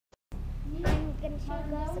gonna show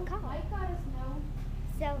you guys the car.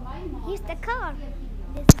 So here's the car.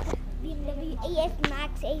 This is the BMW AS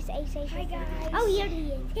Max Ace. Hi guys. Oh, here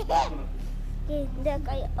he is. Look,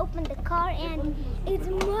 I opened the car and it's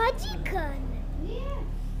magical.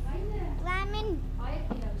 Lemon.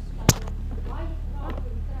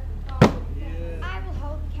 I will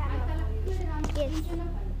hold the camera. Yes.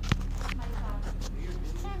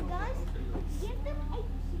 And guys, give them a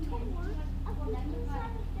tour of the inside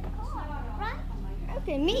of the car, right?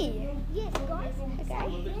 Okay, me. Yes, guys.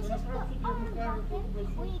 Okay. This is the on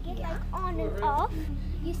button where you get like on and off.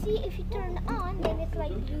 You see, if you turn on, then it's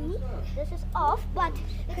like blue. This is off, but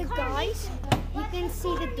Okay, guys, you can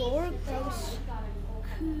see the door goes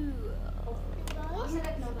cool. Guys,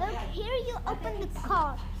 look here. You open the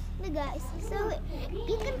car. Look, guys. So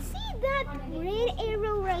you can see that red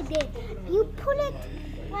arrow right there. You pull it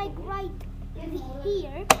like right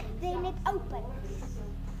here, then it opens.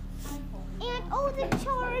 And all the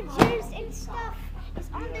chargers and stuff is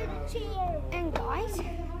under the chair. And guys,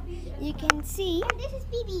 you can see. And this is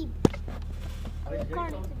BB.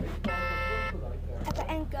 Okay,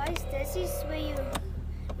 and guys, this is where you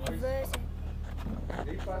reverse it.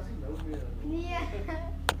 Yeah.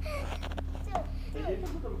 So,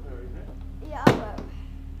 Yeah, well.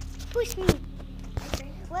 push me.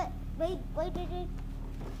 Wait, did it?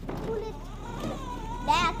 Pull it.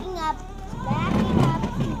 Backing up.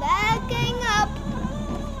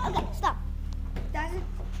 Okay, stop. Does it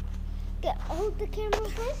Okay, hold the camera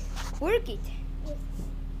first. work it? Yes.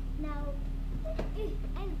 Now,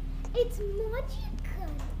 and it's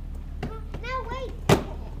magical. Now wait,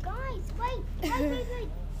 guys, wait.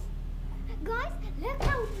 Guys, look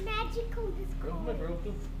how magical this car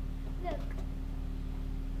is.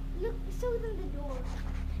 Look, show them the door.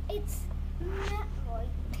 It's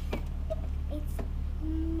it's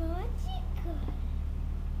magical.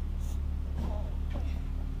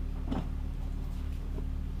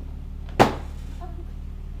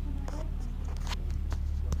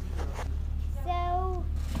 So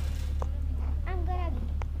I'm gonna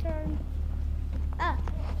turn up.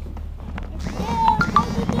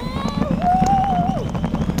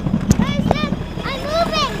 Guys, look!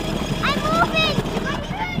 I'm moving!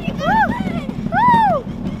 Woo!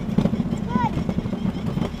 Good.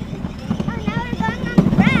 Oh, now we're going on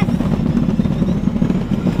the grass.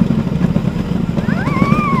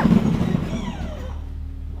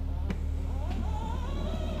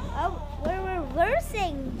 Oh, we're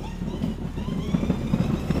reversing.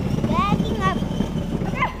 Backing up.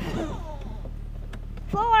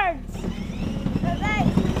 Forwards. Okay.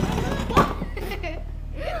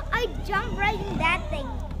 I jumped right in that thing.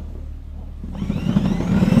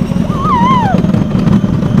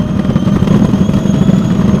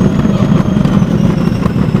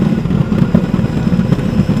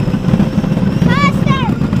 Faster.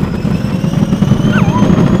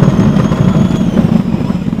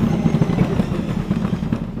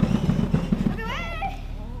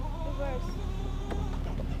 Reverse.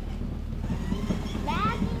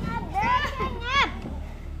 Backing up.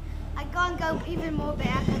 I can't go even more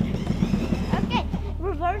back. Okay,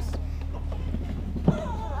 reverse.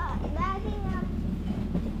 Backing up.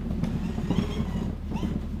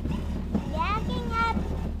 Backing up.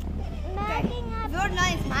 Backing up. Your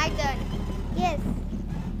now it's my turn. Yes.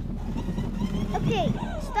 Okay,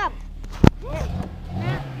 stop.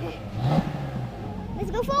 Now,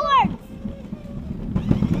 let's go forward.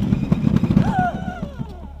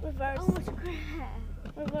 Reverse.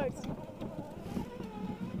 Reverse.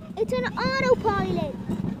 It's an autopilot.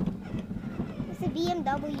 It's a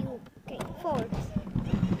BMW. Okay, forward.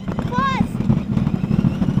 Pause.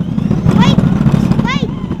 Wait.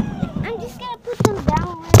 I'm just gonna put them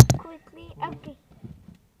down real quickly. Okay.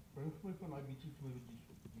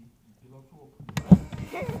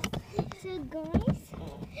 So guys,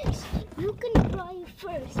 you can drive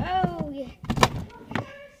first. Oh yeah.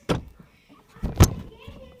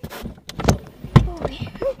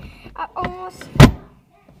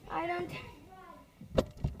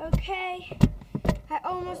 I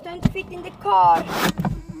almost don't fit in the car.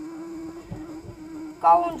 Go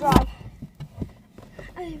on, drive.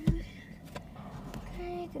 Okay,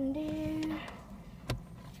 then there.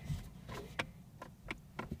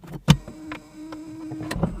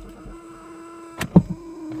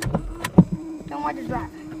 Don't want to drive.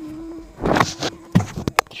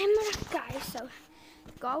 Camera guys, so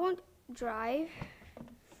go on drive.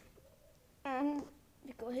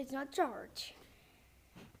 Because it's not charged.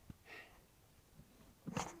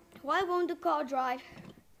 Why won't the car drive?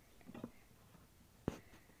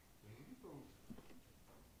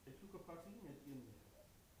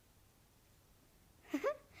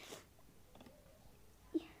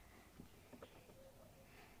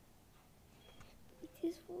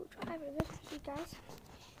 drive. See, guys.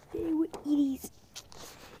 It is.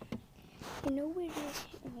 You know where it is?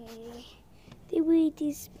 The way it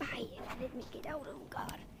is by. Let me get out. Oh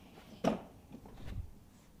God.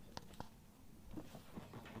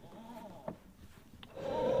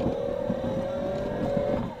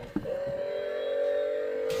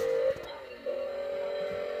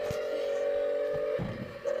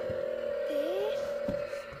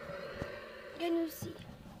 Can you see?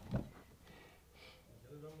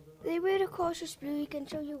 They were the cautious blue. He can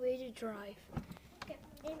show you where to drive. Okay,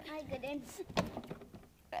 then I get in.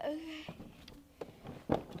 Okay.